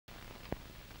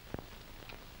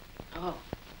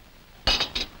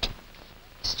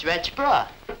stretch bra.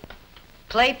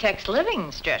 Playtex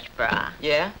living stretch bra.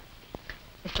 Yeah?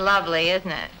 It's lovely, isn't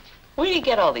it? Where do you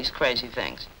get all these crazy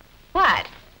things? What?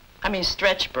 I mean,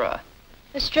 stretch bra.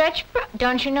 The stretch bra?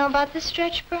 Don't you know about the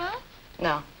stretch bra?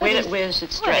 No. Well, Where's it Well,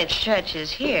 it stretched? stretches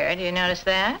here. Do you notice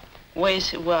that? Where's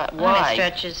what? Well, it Why?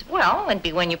 stretches. Well, it'd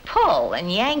be when you pull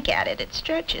and yank at it, it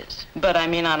stretches. But I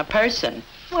mean, on a person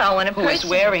Well, when a who person is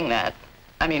wearing that.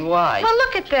 I mean, why? Well,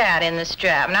 look at that in the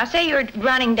strap. Now, say you're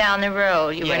running down the road.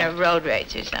 You were in Yeah. a road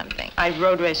race or something. I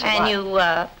road race a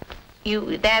lot.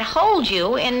 And that holds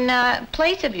you in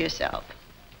place of yourself.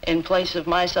 In place of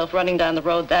myself running down the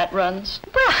road, that runs?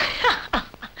 Well,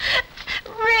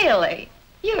 really?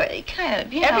 You're kind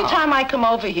of, you know. Every time I come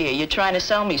over here, you're trying to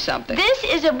sell me something. This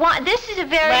is a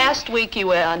very... Last week you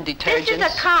were on detergents. This is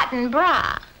a cotton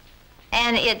bra.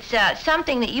 And it's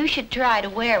something that you should try to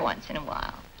wear once in a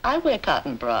while. I wear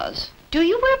cotton bras. Do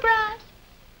you wear bras?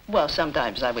 Well,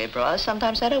 sometimes I wear bras,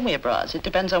 sometimes I don't wear bras. It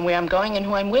depends on where I'm going and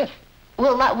who I'm with.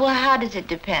 Well, how does it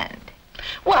depend?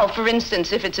 Well, for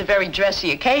instance, if it's a very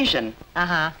dressy occasion,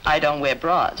 Uh-huh. I don't wear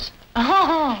bras.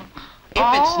 Oh. If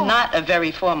it's not a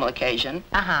very formal occasion,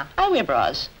 Uh-huh. I wear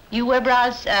bras. You wear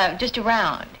bras just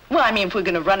around? Well, I mean, if we're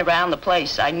going to run around the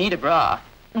place, I need a bra.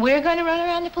 We're going to run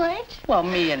around the place? Well,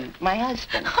 me and my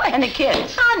husband. And the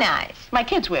kids. How nice. My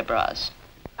kids wear bras.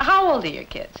 How old are your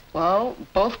kids? Well,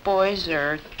 both boys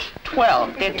are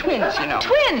 12. They're twins, you know.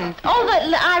 Twins? Oh,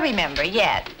 I remember,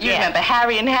 yes. You remember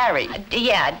Harry and Harry?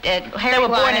 Yeah, Harry They were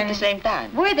born Warren- at the same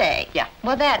time. Were they? Yeah.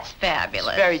 Well, that's fabulous.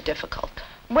 It's very difficult.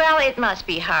 Well, it must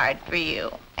be hard for you.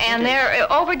 And they're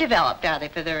overdeveloped, are they,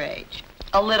 for their age?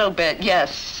 A little bit,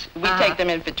 yes. We take them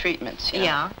in for treatments. You know.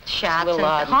 Yeah, shots little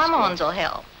odd and in school. hormones will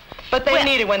help. But they Well-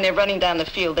 need it when they're running down the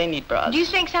field. They need bras. Do you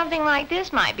think something like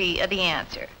this might be the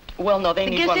answer? Well, no, they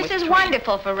need Because one this with is 3.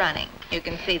 wonderful for running. You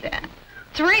can see that.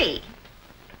 3.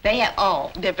 They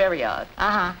have, They're very odd.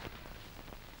 uh-huh.